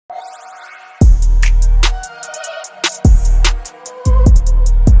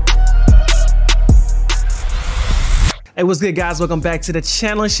Hey, what's good, guys? Welcome back to the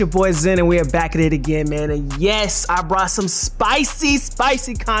channel. It's your boy Zen, and we are back at it again, man. And yes, I brought some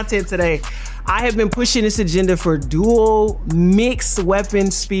spicy content today. I have been pushing this agenda for dual mixed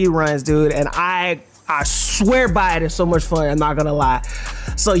weapon speed runs, dude, and I swear by it. It's so much fun, I'm not gonna lie.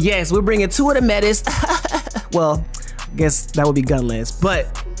 So yes, we're bringing two of the metas. Well, I guess that would be gunless,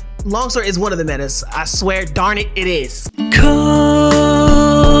 but Longsword is one of the metas. I swear, darn it, it is. Copium.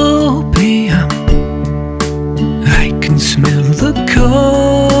 I can smell the copium.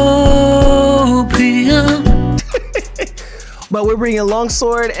 But we're bringing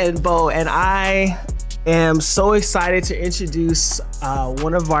Longsword and Bow, and I am so excited to introduce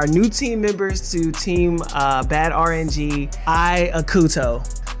one of our new team members to team BadRNG, IAkuma.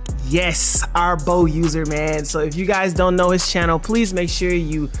 Yes, our Bow user, man. So if you guys don't know his channel, please make sure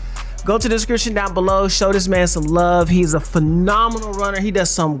you go to the description down below, show this man some love. He's a phenomenal runner. He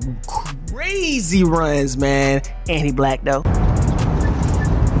does some crazy runs, man. And he black though.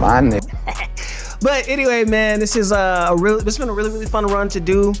 My nigga. But anyway, man, this is it's been a really fun run to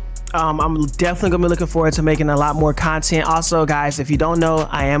do. I'm definitely gonna be looking forward to making a lot more content. Also, guys, if you don't know,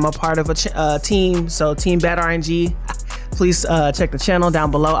 I am a part of a team, so Team BadRNG. Please check the channel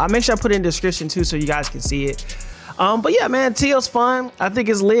down below. I'll make sure I put it in the description too, so you guys can see it. But yeah, man, Teo's fun. I think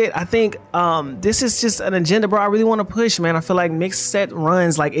it's lit. I think this is just an agenda, bro. I really want to push, man. I feel like mixed set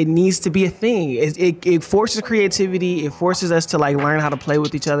runs, like, it needs to be a thing. It forces creativity. It forces us to like learn how to play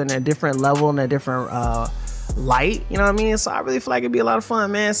with each other in a different level, in a different light. You know what I mean? So I really feel like it'd be a lot of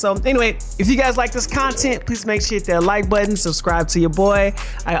fun, man. So anyway, if you guys like this content, please make sure you hit that like button, subscribe to your boy.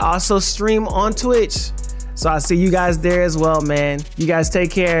 I also stream on Twitch, so I'll see you guys there as well, man. You guys take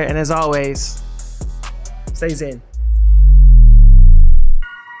care, and as always, stay zen.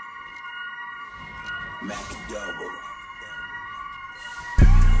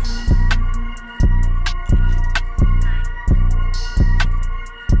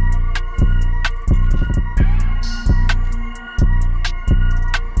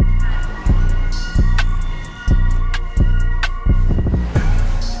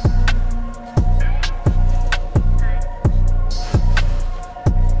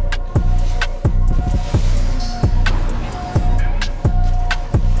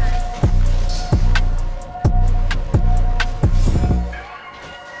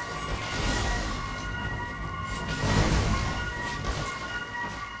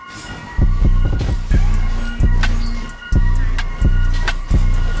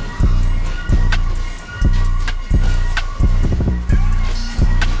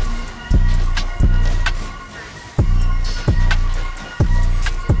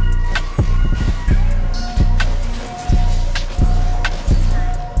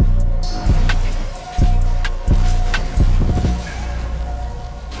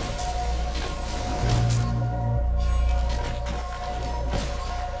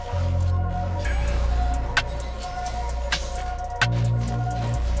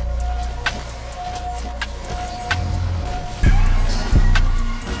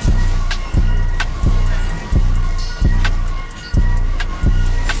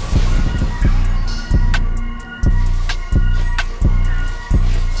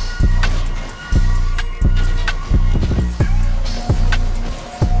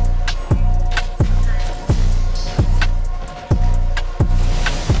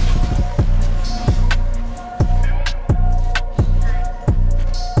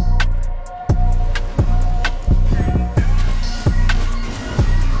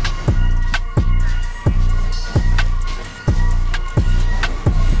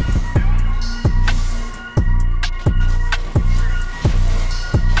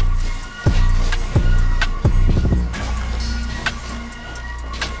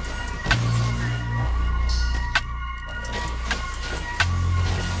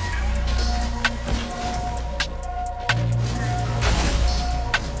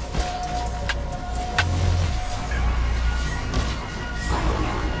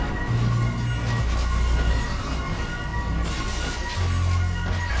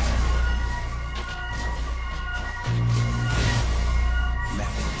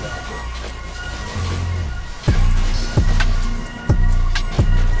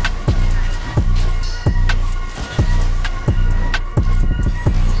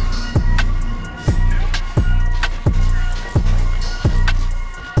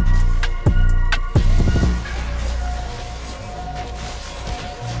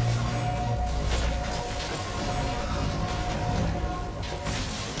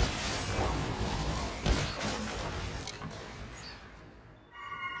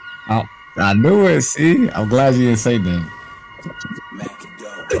 I knew it. See, I'm glad you didn't say that.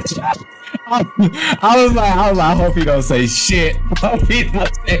 I was like, I hope he don't say shit. I hope he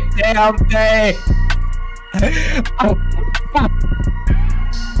don't say damn thing.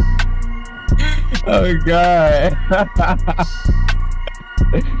 Oh God.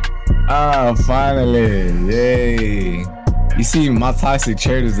 Oh, finally. Yay. You see, my toxic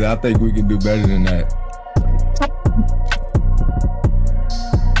traders, I think we can do better than that.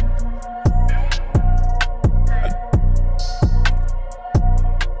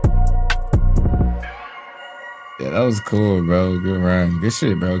 Yeah, that was cool, bro. Good run. Good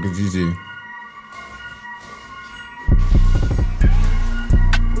shit, bro. Good GG.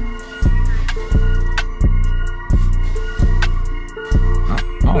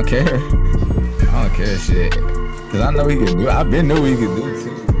 I don't care. I don't care shit. Cause I know he can do it. I've been knew he could do it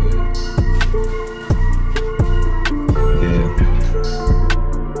too. Yeah.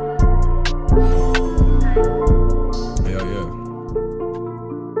 Hell yeah.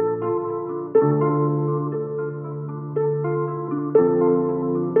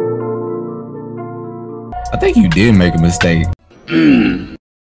 I think you did make a mistake.